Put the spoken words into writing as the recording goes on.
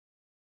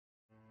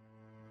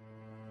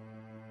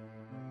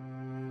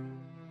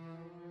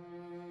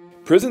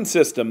Prison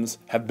systems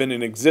have been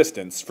in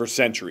existence for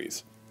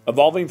centuries,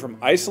 evolving from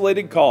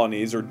isolated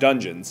colonies or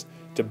dungeons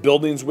to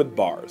buildings with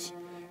bars,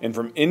 and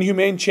from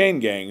inhumane chain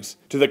gangs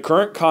to the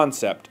current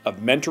concept of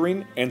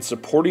mentoring and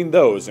supporting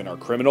those in our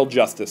criminal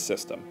justice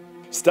system.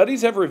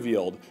 Studies have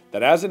revealed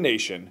that as a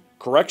nation,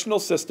 correctional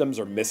systems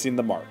are missing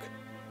the mark.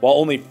 While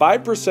only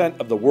 5%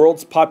 of the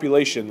world's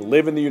population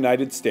live in the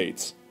United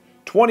States,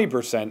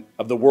 20%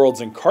 of the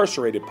world's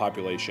incarcerated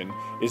population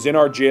is in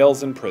our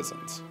jails and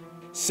prisons.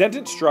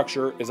 Sentence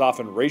structure is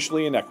often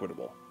racially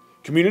inequitable.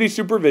 Community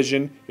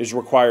supervision is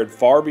required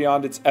far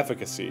beyond its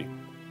efficacy,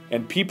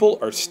 and people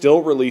are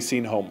still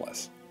releasing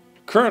homeless.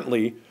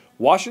 Currently,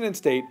 Washington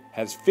State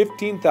has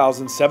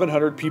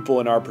 15,700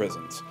 people in our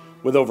prisons,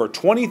 with over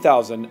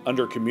 20,000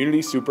 under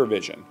community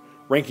supervision,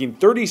 ranking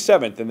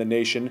 37th in the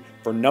nation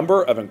for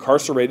number of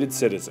incarcerated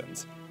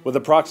citizens, with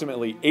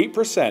approximately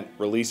 8%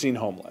 releasing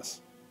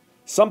homeless.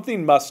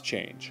 Something must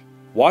change.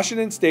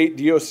 Washington State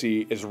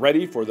DOC is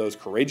ready for those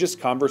courageous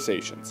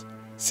conversations,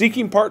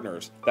 seeking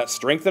partners that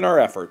strengthen our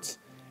efforts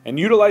and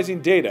utilizing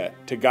data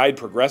to guide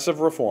progressive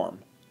reform,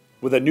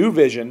 with a new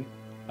vision,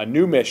 a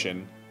new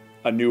mission,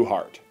 a new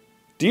heart.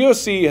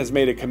 DOC has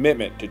made a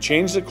commitment to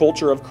change the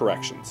culture of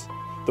corrections,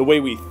 the way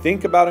we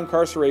think about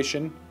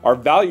incarceration, our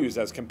values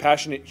as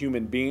compassionate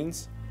human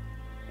beings,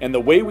 and the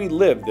way we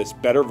live this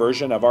better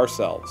version of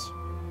ourselves.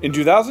 In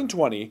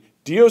 2020,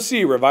 DOC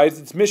revised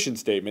its mission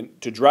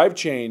statement to drive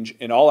change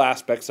in all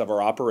aspects of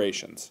our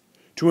operations,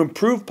 to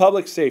improve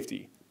public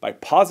safety by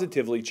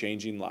positively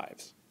changing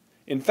lives.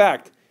 In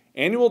fact,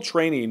 annual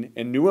training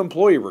and new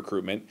employee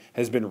recruitment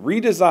has been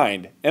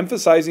redesigned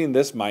emphasizing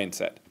this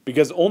mindset,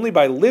 because only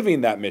by living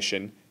that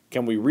mission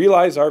can we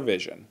realize our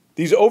vision.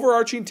 These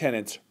overarching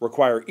tenets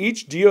require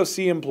each DOC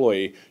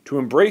employee to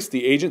embrace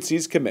the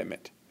agency's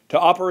commitment, to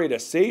operate a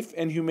safe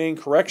and humane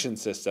correction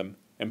system,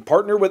 and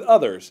partner with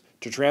others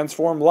to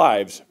transform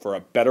lives for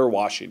a better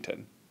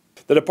Washington.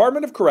 The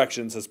Department of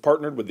Corrections has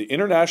partnered with the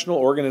international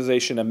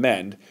organization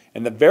Amend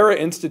and the Vera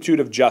Institute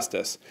of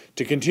Justice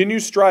to continue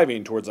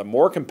striving towards a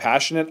more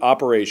compassionate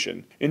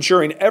operation,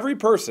 ensuring every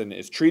person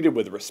is treated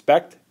with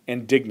respect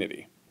and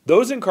dignity.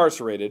 Those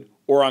incarcerated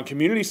or on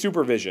community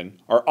supervision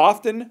are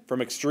often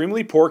from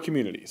extremely poor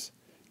communities,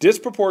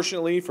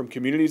 disproportionately from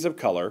communities of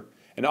color,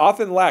 and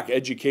often lack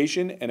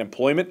education and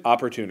employment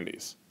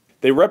opportunities.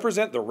 They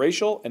represent the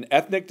racial and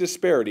ethnic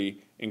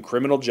disparity in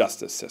criminal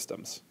justice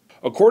systems.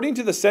 According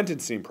to the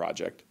Sentencing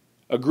Project,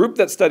 a group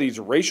that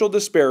studies racial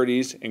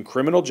disparities in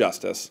criminal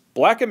justice,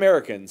 Black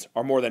Americans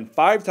are more than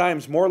 5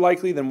 times more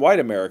likely than white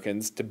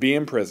Americans to be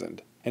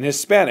imprisoned, and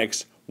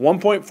Hispanics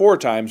 1.4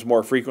 times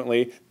more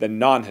frequently than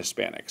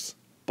non-Hispanics.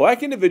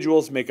 Black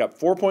individuals make up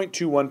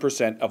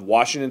 4.21% of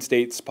Washington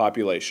State's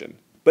population,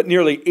 but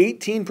nearly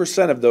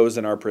 18% of those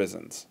in our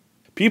prisons.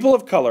 People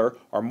of color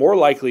are more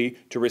likely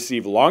to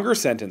receive longer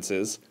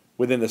sentences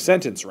within the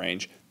sentence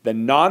range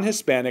than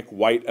non-Hispanic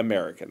white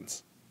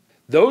Americans.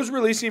 Those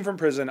releasing from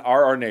prison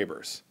are our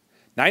neighbors.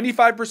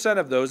 95%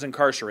 of those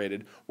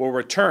incarcerated will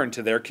return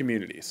to their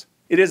communities.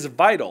 It is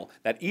vital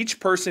that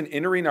each person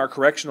entering our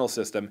correctional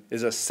system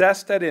is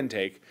assessed at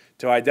intake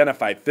to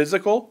identify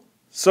physical,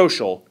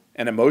 social,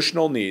 and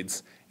emotional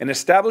needs, and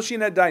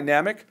establishing a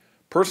dynamic,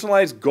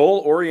 personalized,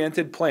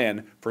 goal-oriented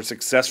plan for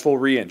successful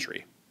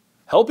reentry.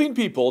 Helping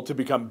people to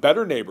become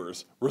better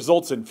neighbors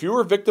results in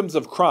fewer victims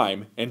of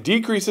crime and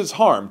decreases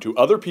harm to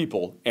other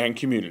people and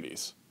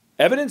communities.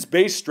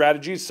 Evidence-based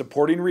strategies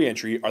supporting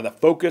reentry are the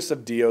focus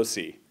of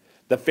DOC.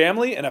 The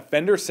Family and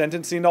Offender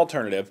Sentencing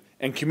Alternative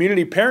and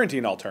Community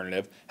Parenting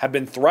Alternative have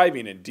been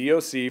thriving in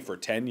DOC for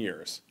 10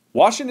 years.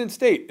 Washington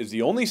State is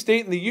the only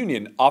state in the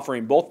union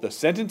offering both the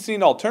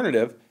sentencing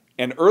alternative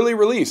and early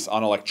release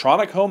on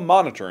electronic home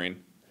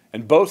monitoring,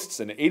 and boasts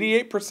an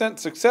 88%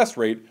 success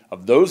rate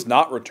of those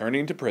not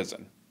returning to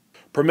prison.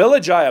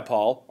 Pramila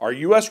Jayapal, our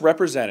U.S.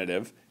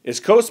 representative, is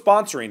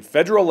co-sponsoring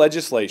federal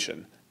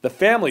legislation, the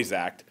Families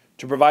Act,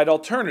 to provide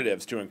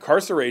alternatives to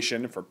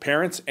incarceration for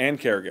parents and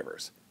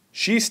caregivers.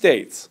 She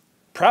states,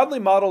 "Proudly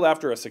modeled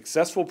after a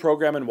successful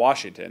program in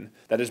Washington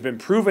that has been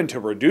proven to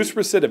reduce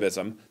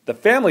recidivism, the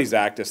Families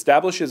Act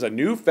establishes a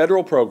new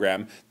federal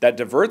program that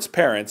diverts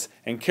parents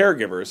and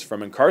caregivers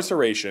from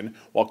incarceration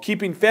while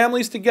keeping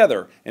families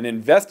together and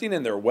investing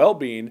in their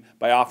well-being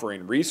by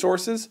offering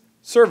resources,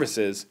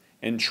 services,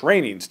 and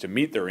trainings to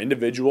meet their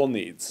individual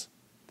needs."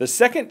 The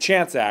Second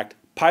Chance Act,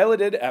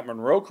 piloted at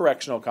Monroe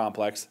Correctional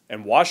Complex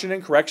and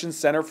Washington Corrections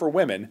Center for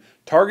Women,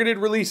 targeted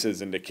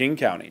releases into King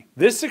County.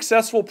 This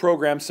successful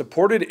program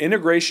supported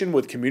integration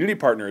with community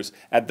partners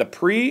at the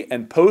pre-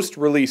 and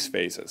post-release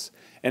phases,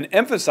 and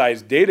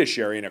emphasized data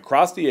sharing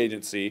across the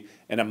agency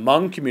and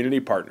among community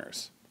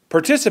partners.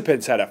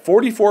 Participants had a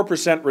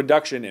 44%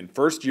 reduction in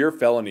first-year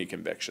felony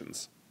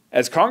convictions.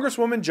 As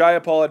Congresswoman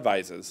Jayapal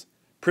advises,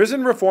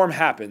 prison reform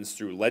happens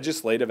through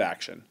legislative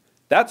action.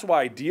 That's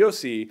why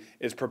DOC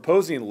is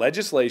proposing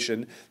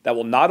legislation that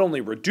will not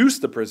only reduce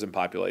the prison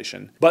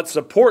population, but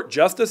support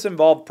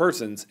justice-involved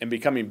persons in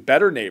becoming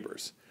better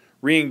neighbors,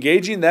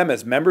 re-engaging them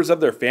as members of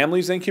their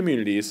families and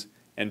communities,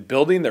 and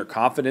building their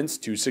confidence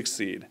to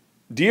succeed.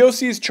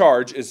 DOC's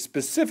charge is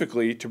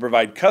specifically to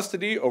provide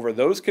custody over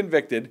those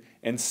convicted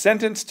and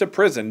sentenced to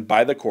prison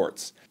by the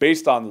courts,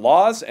 based on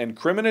laws and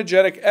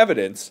criminogenic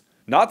evidence,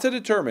 not to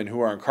determine who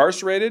are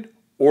incarcerated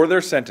or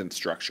their sentence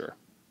structure.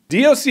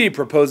 DOC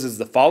proposes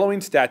the following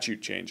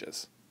statute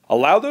changes.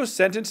 Allow those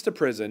sentenced to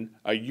prison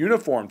a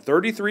uniform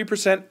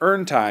 33%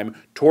 earned time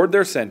toward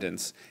their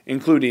sentence,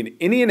 including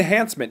any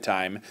enhancement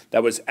time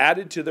that was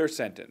added to their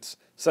sentence,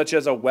 such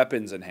as a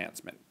weapons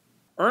enhancement.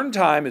 Earned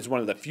time is one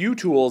of the few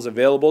tools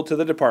available to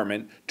the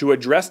department to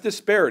address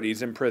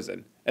disparities in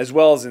prison, as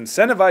well as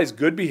incentivize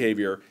good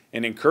behavior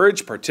and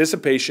encourage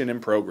participation in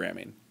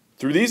programming.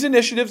 Through these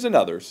initiatives and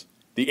others,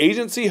 the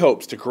agency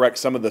hopes to correct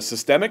some of the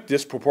systemic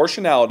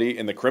disproportionality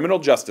in the criminal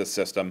justice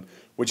system,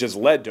 which has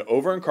led to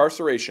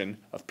over-incarceration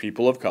of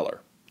people of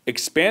color.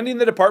 Expanding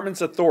the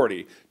department's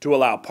authority to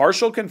allow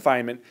partial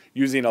confinement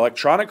using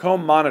electronic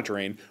home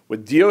monitoring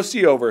with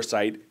DOC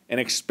oversight and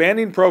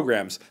expanding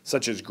programs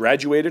such as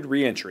graduated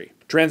reentry.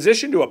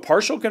 Transition to a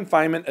partial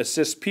confinement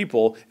assists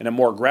people in a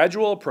more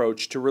gradual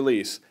approach to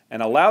release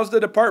and allows the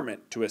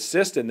department to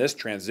assist in this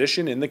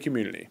transition in the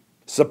community.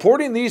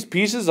 Supporting these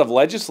pieces of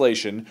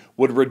legislation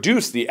would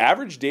reduce the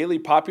average daily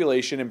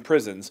population in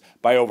prisons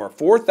by over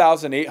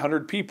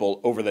 4,800 people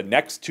over the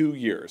next 2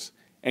 years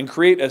and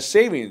create a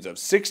savings of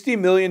 $60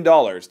 million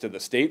to the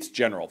state's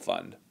general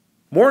fund.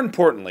 More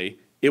importantly,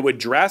 it would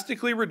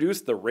drastically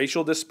reduce the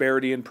racial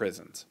disparity in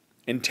prisons.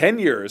 In 10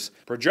 years,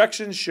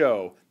 projections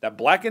show that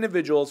black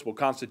individuals will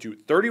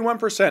constitute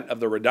 31% of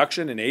the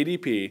reduction in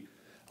ADP,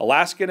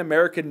 Alaskan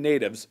American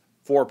natives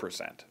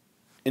 4%.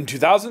 In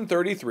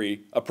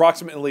 2033,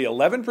 approximately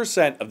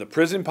 11% of the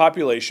prison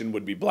population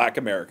would be Black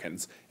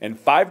Americans and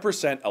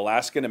 5%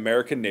 Alaskan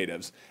American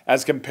natives,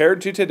 as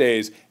compared to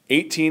today's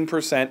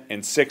 18%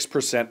 and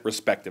 6%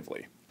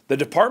 respectively. The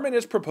department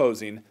is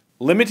proposing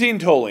limiting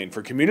tolling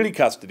for community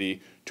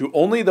custody to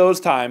only those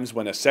times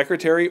when a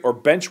secretary or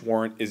bench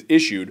warrant is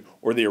issued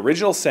or the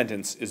original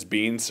sentence is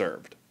being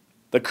served.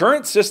 The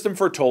current system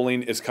for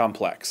tolling is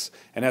complex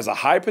and has a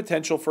high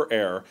potential for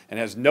error and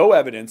has no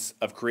evidence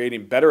of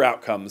creating better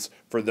outcomes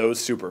for those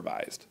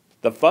supervised.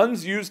 The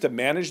funds used to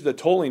manage the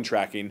tolling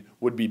tracking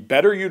would be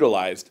better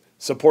utilized,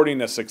 supporting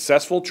a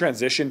successful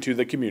transition to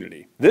the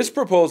community. This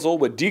proposal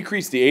would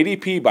decrease the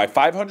ADP by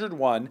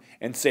 501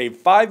 and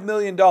save $5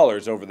 million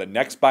over the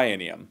next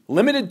biennium.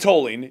 Limited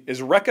tolling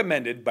is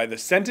recommended by the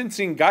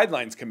Sentencing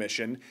Guidelines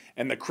Commission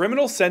and the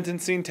Criminal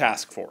Sentencing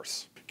Task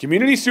Force.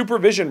 Community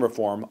supervision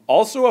reform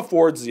also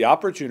affords the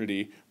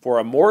opportunity for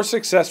a more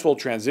successful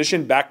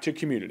transition back to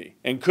community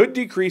and could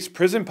decrease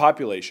prison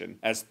population,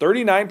 as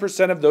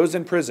 39% of those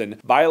in prison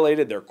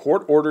violated their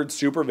court-ordered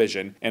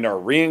supervision and are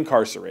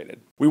reincarcerated.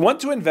 We want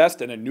to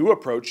invest in a new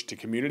approach to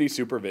community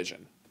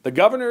supervision. The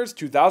governor's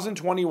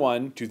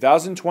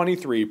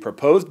 2021-2023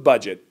 proposed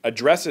budget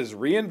addresses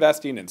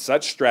reinvesting in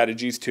such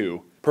strategies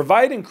to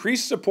provide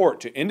increased support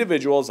to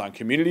individuals on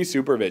community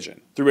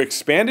supervision through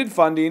expanded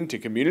funding to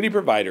community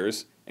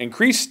providers,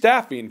 increased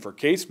staffing for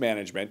case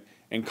management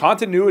and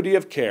continuity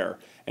of care,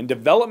 and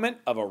development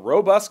of a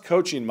robust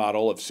coaching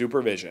model of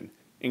supervision,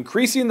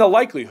 increasing the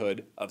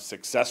likelihood of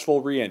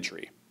successful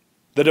reentry.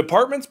 The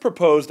department's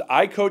proposed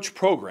iCoach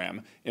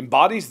program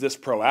embodies this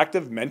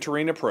proactive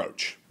mentoring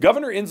approach.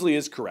 Governor Inslee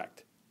is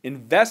correct.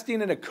 Investing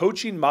in a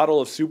coaching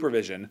model of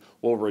supervision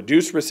will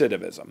reduce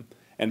recidivism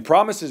and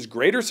promises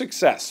greater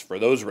success for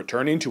those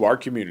returning to our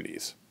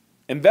communities.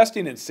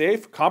 Investing in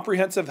safe,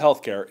 comprehensive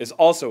healthcare is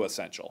also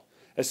essential,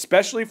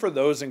 especially for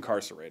those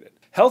incarcerated.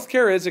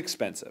 Healthcare is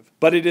expensive,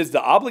 but it is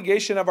the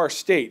obligation of our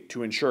state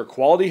to ensure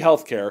quality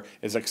healthcare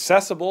is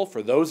accessible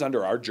for those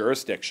under our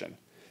jurisdiction.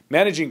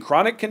 Managing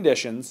chronic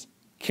conditions,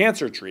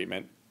 cancer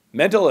treatment,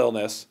 mental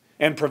illness,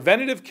 and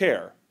preventative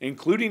care,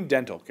 including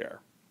dental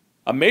care.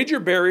 A major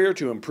barrier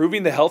to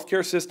improving the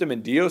healthcare system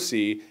in DOC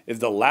is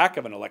the lack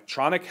of an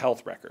electronic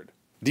health record.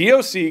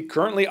 DOC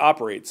currently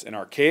operates an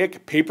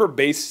archaic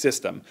paper-based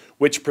system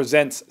which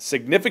presents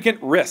significant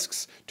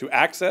risks to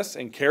access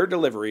and care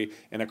delivery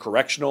in a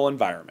correctional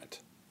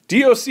environment.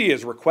 DOC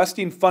is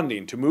requesting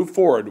funding to move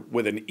forward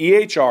with an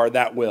EHR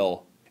that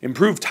will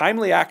improve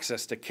timely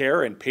access to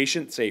care and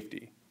patient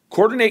safety,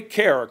 coordinate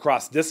care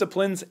across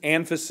disciplines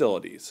and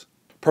facilities,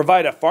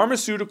 provide a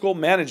pharmaceutical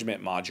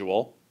management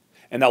module,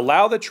 and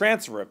allow the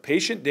transfer of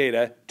patient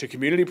data to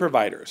community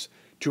providers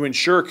to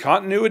ensure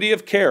continuity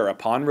of care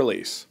upon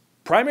release.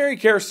 Primary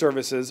care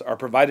services are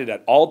provided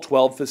at all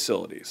 12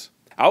 facilities.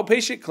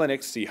 Outpatient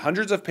clinics see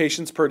hundreds of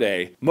patients per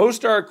day.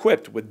 Most are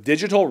equipped with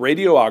digital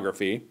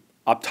radiography,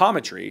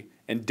 optometry,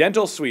 and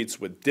dental suites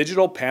with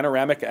digital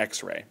panoramic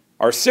X-ray.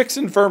 Our 6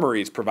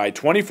 infirmaries provide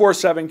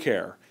 24/7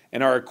 care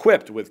and are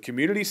equipped with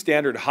community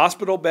standard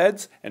hospital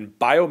beds and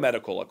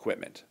biomedical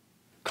equipment.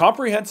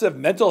 Comprehensive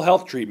mental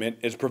health treatment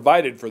is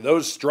provided for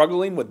those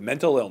struggling with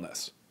mental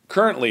illness.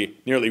 Currently,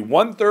 nearly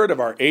 1/3 of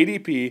our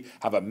ADP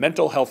have a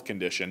mental health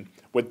condition,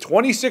 with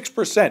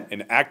 26%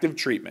 in active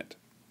treatment.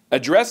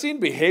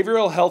 Addressing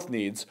behavioral health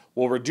needs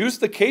will reduce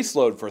the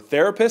caseload for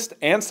therapists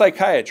and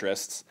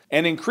psychiatrists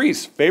and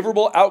increase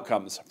favorable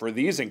outcomes for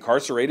these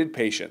incarcerated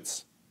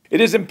patients. It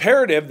is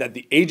imperative that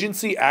the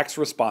agency acts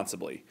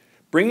responsibly,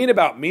 bringing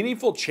about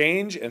meaningful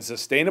change and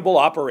sustainable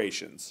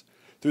operations.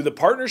 Through the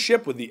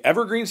partnership with the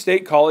Evergreen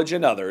State College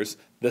and others,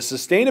 the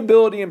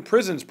Sustainability in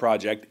Prisons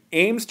Project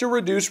aims to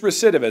reduce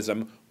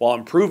recidivism while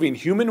improving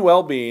human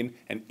well-being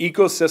and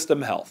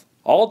ecosystem health.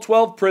 All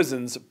 12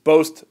 prisons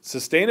boast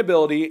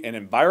sustainability and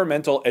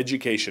environmental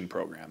education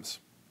programs.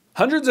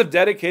 Hundreds of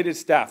dedicated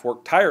staff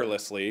work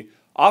tirelessly,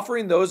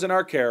 offering those in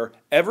our care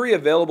every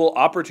available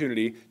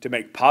opportunity to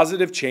make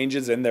positive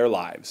changes in their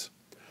lives.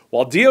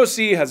 While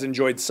DOC has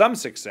enjoyed some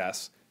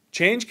success,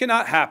 change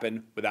cannot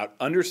happen without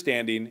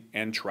understanding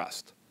and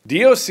trust.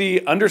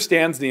 DOC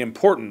understands the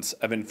importance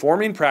of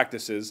informing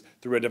practices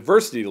through a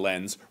diversity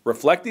lens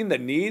reflecting the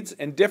needs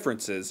and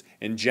differences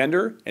in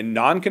gender and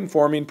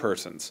non-conforming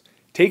persons,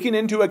 taking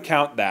into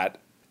account that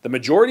the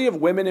majority of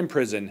women in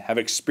prison have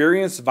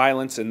experienced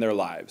violence in their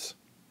lives.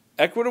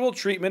 Equitable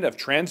treatment of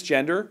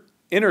transgender,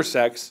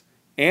 intersex,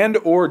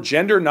 and/or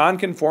gender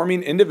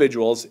non-conforming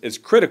individuals is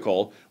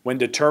critical when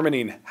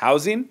determining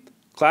housing,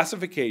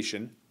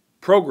 classification,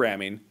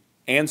 programming,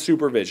 and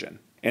supervision.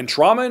 And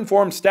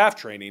trauma-informed staff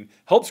training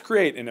helps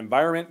create an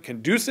environment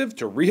conducive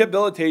to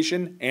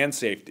rehabilitation and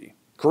safety.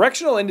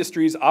 Correctional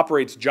Industries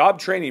operates job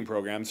training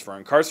programs for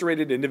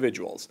incarcerated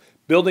individuals,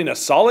 building a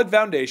solid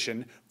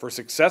foundation for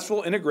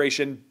successful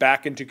integration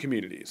back into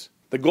communities.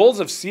 The goals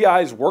of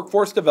CI's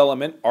workforce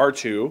development are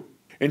to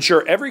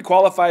ensure every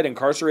qualified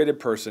incarcerated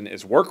person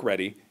is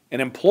work-ready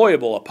and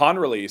employable upon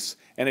release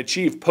and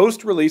achieve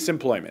post-release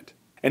employment,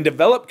 and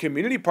develop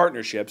community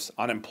partnerships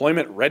on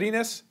employment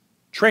readiness,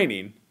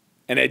 training,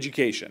 and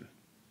education.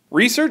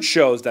 Research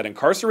shows that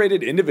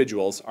incarcerated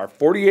individuals are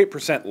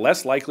 48%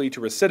 less likely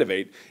to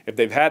recidivate if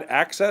they've had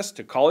access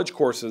to college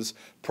courses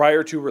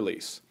prior to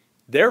release.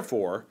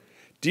 Therefore,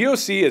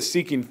 DOC is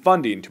seeking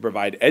funding to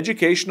provide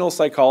educational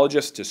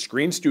psychologists to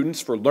screen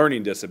students for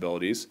learning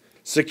disabilities,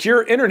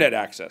 secure internet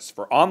access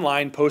for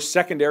online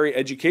post-secondary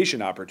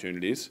education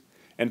opportunities,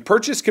 and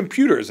purchase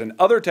computers and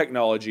other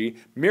technology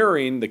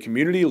mirroring the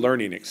community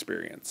learning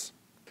experience.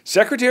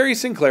 Secretary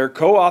Sinclair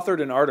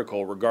co-authored an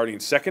article regarding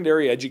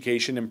secondary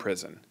education in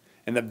prison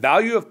and the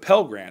value of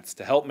Pell Grants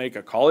to help make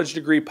a college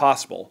degree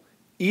possible,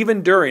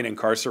 even during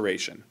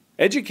incarceration.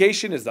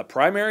 Education is the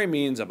primary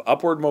means of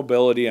upward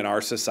mobility in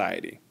our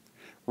society.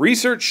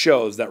 Research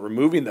shows that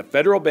removing the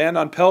federal ban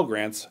on Pell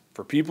Grants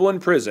for people in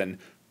prison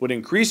would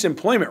increase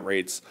employment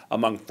rates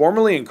among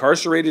formerly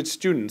incarcerated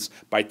students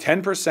by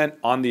 10%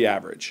 on the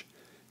average.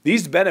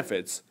 These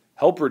benefits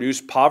help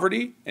reduce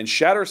poverty and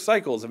shatter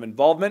cycles of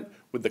involvement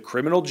with the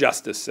criminal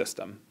justice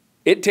system.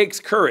 It takes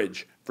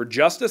courage for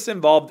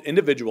justice-involved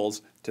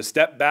individuals to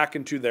step back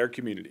into their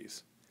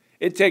communities.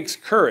 It takes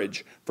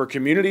courage for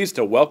communities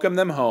to welcome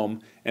them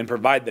home and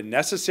provide the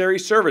necessary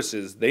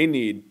services they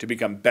need to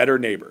become better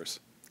neighbors.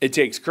 It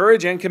takes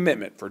courage and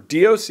commitment for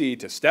DOC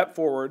to step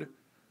forward,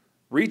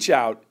 reach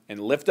out, and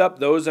lift up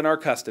those in our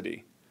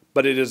custody,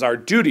 but it is our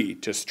duty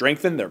to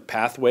strengthen their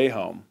pathway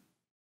home.